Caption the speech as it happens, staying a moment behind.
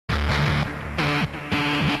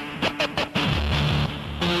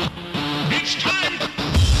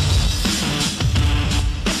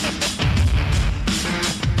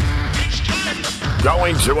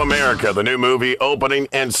Coming to America, the new movie opening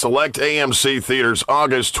in select AMC theaters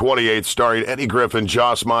August 28th, starring Eddie Griffin,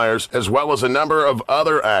 Josh Myers, as well as a number of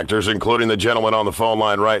other actors, including the gentleman on the phone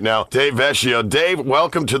line right now, Dave Vescio. Dave,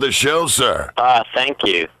 welcome to the show, sir. Thank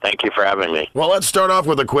you. Thank you for having me. Well, let's start off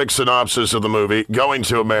with a quick synopsis of the movie, Going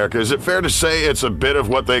to America. Is it fair to say it's a bit of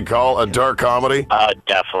what they call a dark comedy?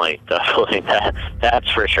 Definitely.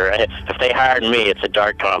 That's for sure. If they hired me, it's a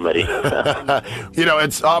dark comedy. You know,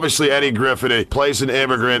 it's obviously Eddie Griffin. He plays an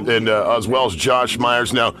immigrant, and as well as Josh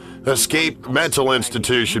Myers. Now, escaped mental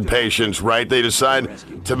institution patients, right? They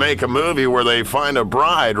decide to make a movie where they find a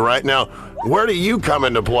bride, right? Now, where do you come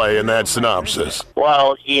into play in that synopsis?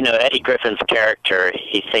 Well, you know, Eddie Griffin's character,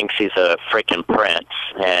 he thinks he's a freaking prince,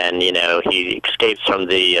 and, you know, he escapes from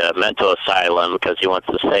the mental asylum because he wants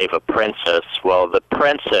to save a princess. Well, the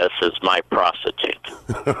princess is my prostitute,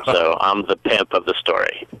 so I'm the pimp of the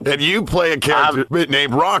story. And you play a character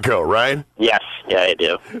named Rocco, right? Yes, yeah, I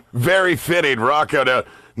do. Very fitting, Rocco.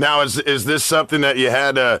 Now, is this something that you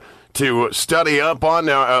had to study up on?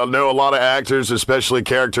 Now, I know a lot of actors, especially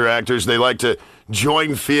character actors, they like to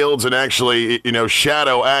join fields and actually, you know,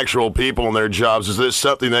 shadow actual people in their jobs. Is this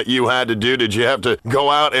something that you had to do? Did you have to go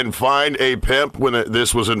out and find a pimp when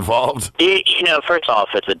this was involved? You know, first off,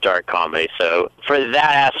 it's a dark comedy, so for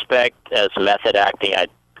that aspect, as method acting,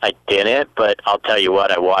 I didn't, but I'll tell you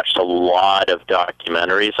what, I watched a lot of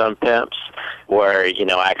documentaries on pimps where, you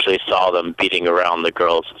know, I actually saw them beating around the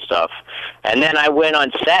girls and stuff. And then I went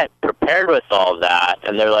on set prepared with all that,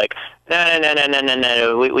 and they're like,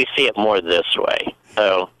 no, we see it more this way.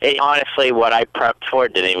 So, honestly, what I prepped for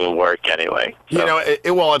didn't even work anyway. So. You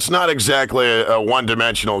know, well, it's not exactly a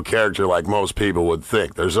one-dimensional character like most people would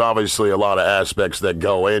think. There's obviously a lot of aspects that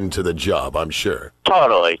go into the job, I'm sure.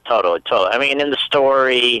 Totally. I mean, in the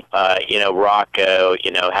story, you know, Rocco,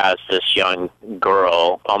 you know, has this young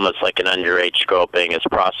girl, almost like an underage girl being his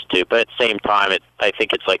prostitute, but at the same time, I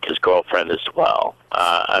think it's like his girlfriend as well.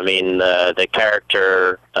 I mean, the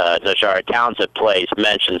character Najara Townsend plays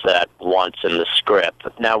mentions that once in the script.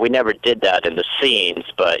 Now, we never did that in the scenes,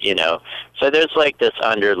 but, you know, so there's like this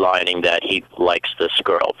underlining that he likes this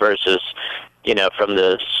girl versus, you know, from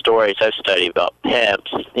the stories I've studied about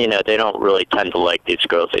pimps, you know, they don't really tend to like these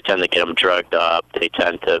girls. They tend to get them drugged up. They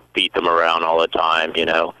tend to beat them around all the time, you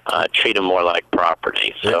know, treat them more like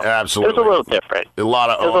property. So yeah, absolutely. It was a little different. A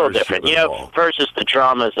lot of it was a little different. You know, versus the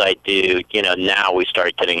dramas I do, you know, now we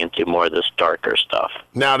start getting into more of this darker stuff.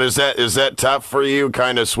 Now, is that tough for you,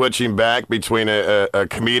 kind of switching back between a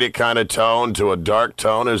comedic kind of tone to a dark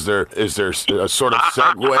tone? Is there a sort of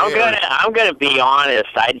segue? I'm gonna be honest.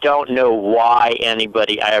 I don't know why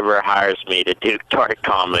anybody ever hires me to do dark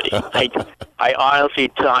comedy. I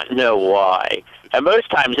honestly don't know why. And most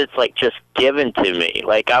times it's like just given to me.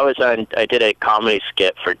 Like I did a comedy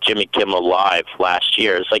skit for Jimmy Kimmel Live last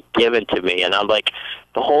year. It's like given to me, and I'm like,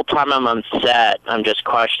 the whole time I'm on set, I'm just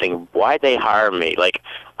questioning why they hire me. Like,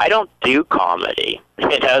 I don't do comedy,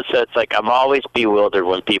 you know. So it's like I'm always bewildered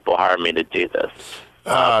when people hire me to do this.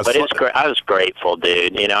 But it's great. I was grateful,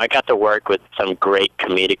 dude. You know, I got to work with some great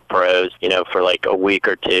comedic pros, you know, for like a week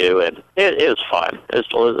or two, and it was fun. It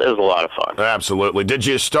was a lot of fun. Absolutely. Did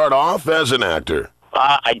you start off as an actor?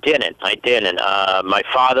 I didn't. My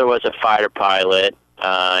father was a fighter pilot.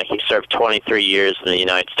 He served 23 years in the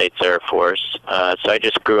United States Air Force. So I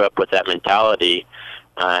just grew up with that mentality.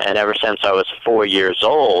 And ever since I was 4 years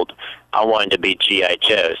old, I wanted to be G.I.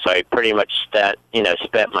 Joe. So I pretty much spent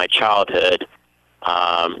my childhood,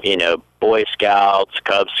 you know, Boy Scouts,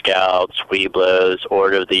 Cub Scouts, Weeblos,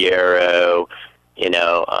 Order of the Arrow, you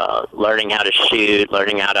know, learning how to shoot,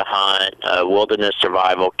 learning how to hunt, wilderness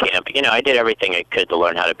survival camp. You know, I did everything I could to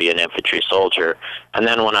learn how to be an infantry soldier. And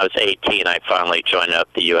then when I was 18, I finally joined up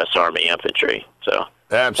the U.S. Army Infantry. So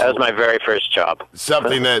absolutely. That was my very first job.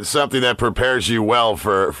 Something that prepares you well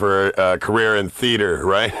for a career in theater,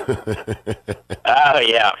 right? Oh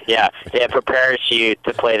yeah. It prepares you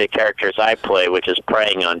to play the characters I play, which is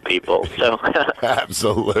preying on people. So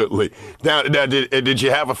absolutely. Now, did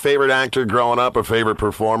you have a favorite actor growing up, a favorite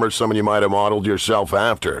performer, someone you might have modeled yourself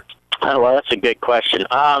after? Oh, well, that's a good question.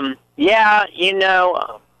 Yeah, you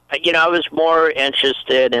know, I was more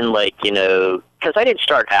interested in, like, you know, because I didn't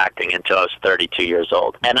start acting until I was 32 years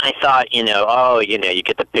old. And I thought, you know, you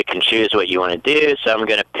get to pick and choose what you want to do. So I'm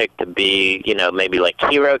going to pick to be, you know, maybe like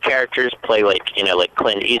hero characters, play like, you know, like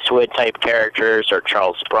Clint Eastwood type characters or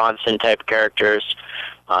Charles Bronson type characters.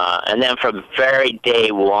 And then from very day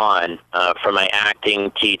one, from my acting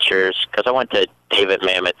teachers, because I went to David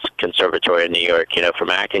Mamet's Conservatory in in New York, from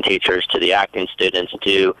acting teachers to the acting students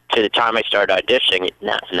to the time I started auditioning,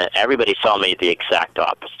 everybody saw me the exact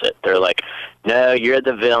opposite. They're like, no, you're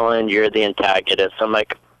the villain, you're the antagonist. I'm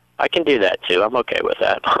like, I can do that too. I'm okay with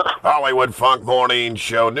that. Hollywood Funk Morning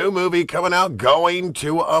Show. New movie coming out, Going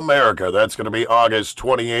to America. That's going to be August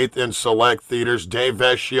 28th in select theaters. Dave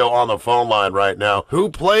Vescio on the phone line right now,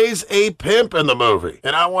 who plays a pimp in the movie.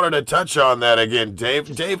 And I wanted to touch on that again.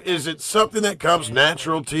 Dave, is it something that comes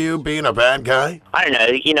natural to you, being a bad guy? I don't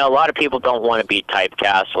know. A lot of people don't want to be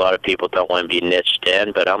typecast. A lot of people don't want to be niched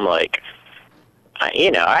in. But I'm like,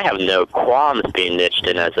 I have no qualms being niched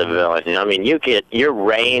in as a villain. I mean, your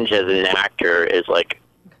range as an actor is like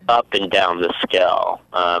up and down the scale.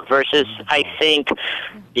 Versus, I think,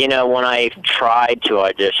 when I tried to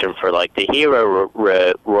audition for like the hero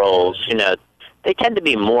roles, they tend to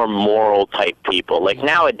be more moral type people. Like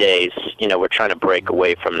nowadays, we're trying to break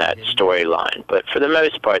away from that storyline. But for the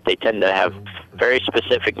most part, they tend to have very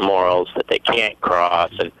specific morals that they can't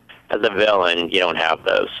cross. And as a villain, you don't have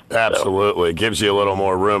those. Absolutely. It gives you a little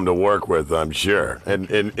more room to work with, I'm sure. And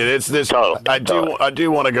it's this. Totally. I do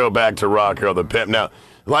want to go back to Rocco the Pimp. Now,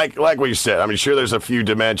 like we said, I'm sure there's a few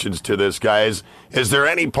dimensions to this, guys. Is there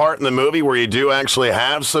any part in the movie where you do actually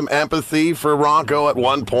have some empathy for Rocco at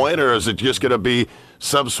one point, or is it just going to be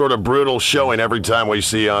some sort of brutal showing every time we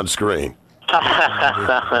see you on screen?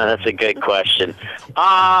 That's a good question.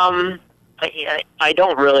 I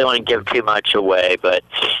don't really want to give too much away, but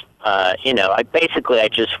I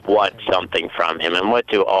just want something from him. And what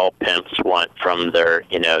do all pimps want from their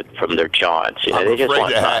jaunts? They just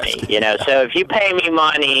want money. So if you pay me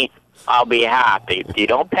money, I'll be happy. If you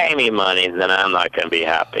don't pay me money, then I'm not going to be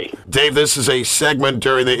happy. Dave, this is a segment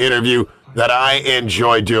during the interview that I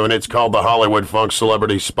enjoy doing. It's called the Hollywood Funk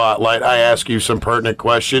Celebrity Spotlight. I ask you some pertinent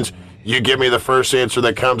questions. You give me the first answer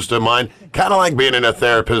that comes to mind, kind of like being in a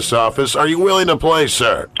therapist's office. Are you willing to play,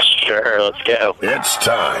 sir? Sure, let's go. It's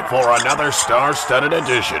time for another star-studded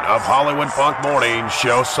edition of Hollywood Funk Morning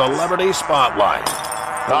Show Celebrity Spotlight.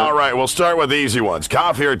 All right, we'll start with easy ones.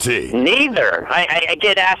 Coffee or tea? Neither. I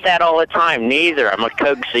get asked that all the time. Neither. I'm a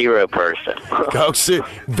Coke Zero person. Coke Zero.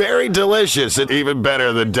 Very delicious and even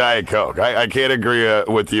better than Diet Coke. I can't agree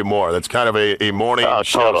with you more. That's kind of a morning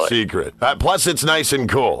show secret. Plus, it's nice and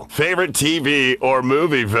cool. Favorite TV or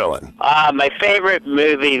movie villain? My favorite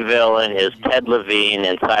movie villain is Ted Levine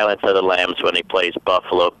in Silence of the Lambs when he plays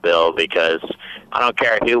Buffalo Bill, because I don't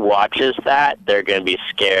care who watches that, they're going to be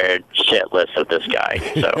scared shitless of this guy.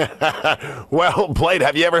 So, well played.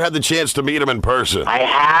 Have you ever had the chance to meet him in person? I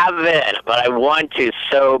haven't, but I want to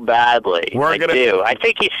so badly. I do. I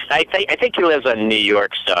think he lives on New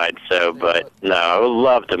York side. So, but no, I would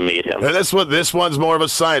love to meet him. And this one's more of a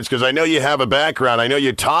science, because I know you have a background. I know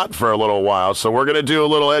you taught for a little while, so we're going to do a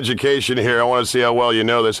little education here. I want to see how well you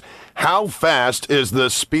know this. How fast is the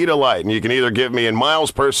speed of light? And you can either give me in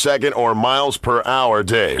miles per second or miles per hour,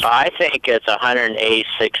 Dave. I think it's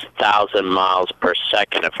 186,000 miles per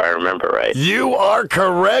second, if I remember right. You are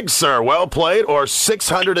correct, sir. Well played. Or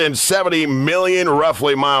 670 million,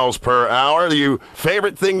 roughly, miles per hour.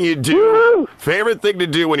 Favorite thing you do? Woo! Favorite thing to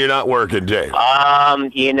do when you're not working, Dave?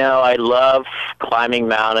 I love climbing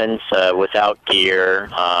mountains without gear.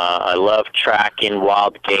 I love tracking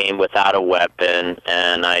wild game without a weapon,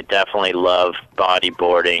 and I definitely love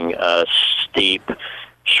bodyboarding steep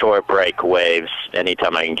short break waves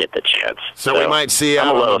anytime I can get the chance. So we might see you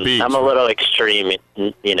out on the beach. I'm a little extreme,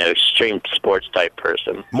 extreme sports type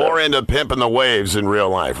person. More into pimping the waves in real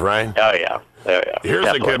life, right? Oh, yeah. Here's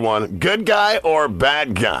definitely a good one. Good guy or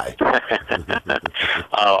bad guy?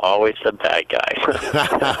 Always the bad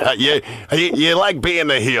guy. you like being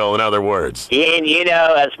the heel, in other words. And,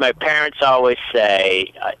 as my parents always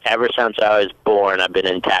say, ever since I was born, I've been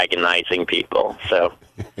antagonizing people. So.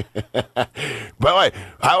 Boy,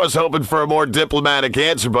 I was hoping for a more diplomatic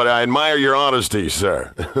answer, but I admire your honesty,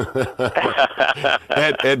 sir.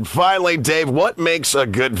 and finally, Dave, what makes a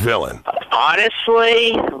good villain?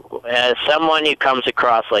 Honestly, someone who comes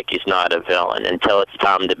across like he's not a villain until it's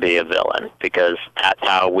time to be a villain, because that's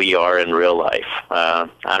how we are in real life. I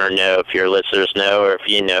don't know if your listeners know or if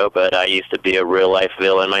you know, but I used to be a real-life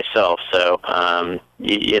villain myself, so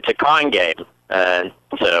it's a con game,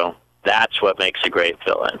 so that's what makes a great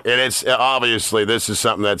villain. And it's obviously this is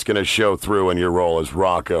something that's going to show through in your role as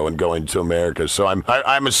Rocco and Going to America. So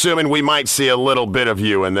I'm assuming we might see a little bit of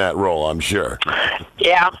you in that role, I'm sure.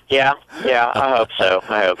 Yeah. I hope so.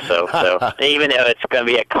 So even though it's going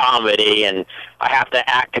to be a comedy and I have to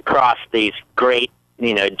act across these great,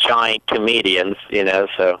 giant comedians,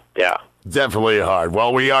 so yeah. Definitely hard.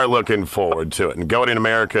 Well, we are looking forward to it. And Going to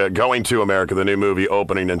America, the new movie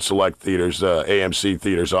opening in select theaters, AMC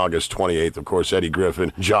theaters, August 28th. Of course, Eddie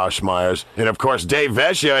Griffin, Josh Myers, and of course, Dave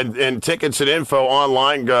Vescio. And tickets and info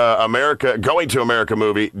online,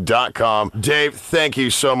 goingtoamericamovie.com. Dave, thank you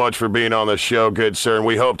so much for being on the show, good sir, and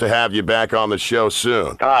we hope to have you back on the show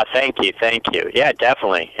soon. Thank you. Yeah,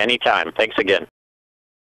 definitely. Anytime. Thanks again.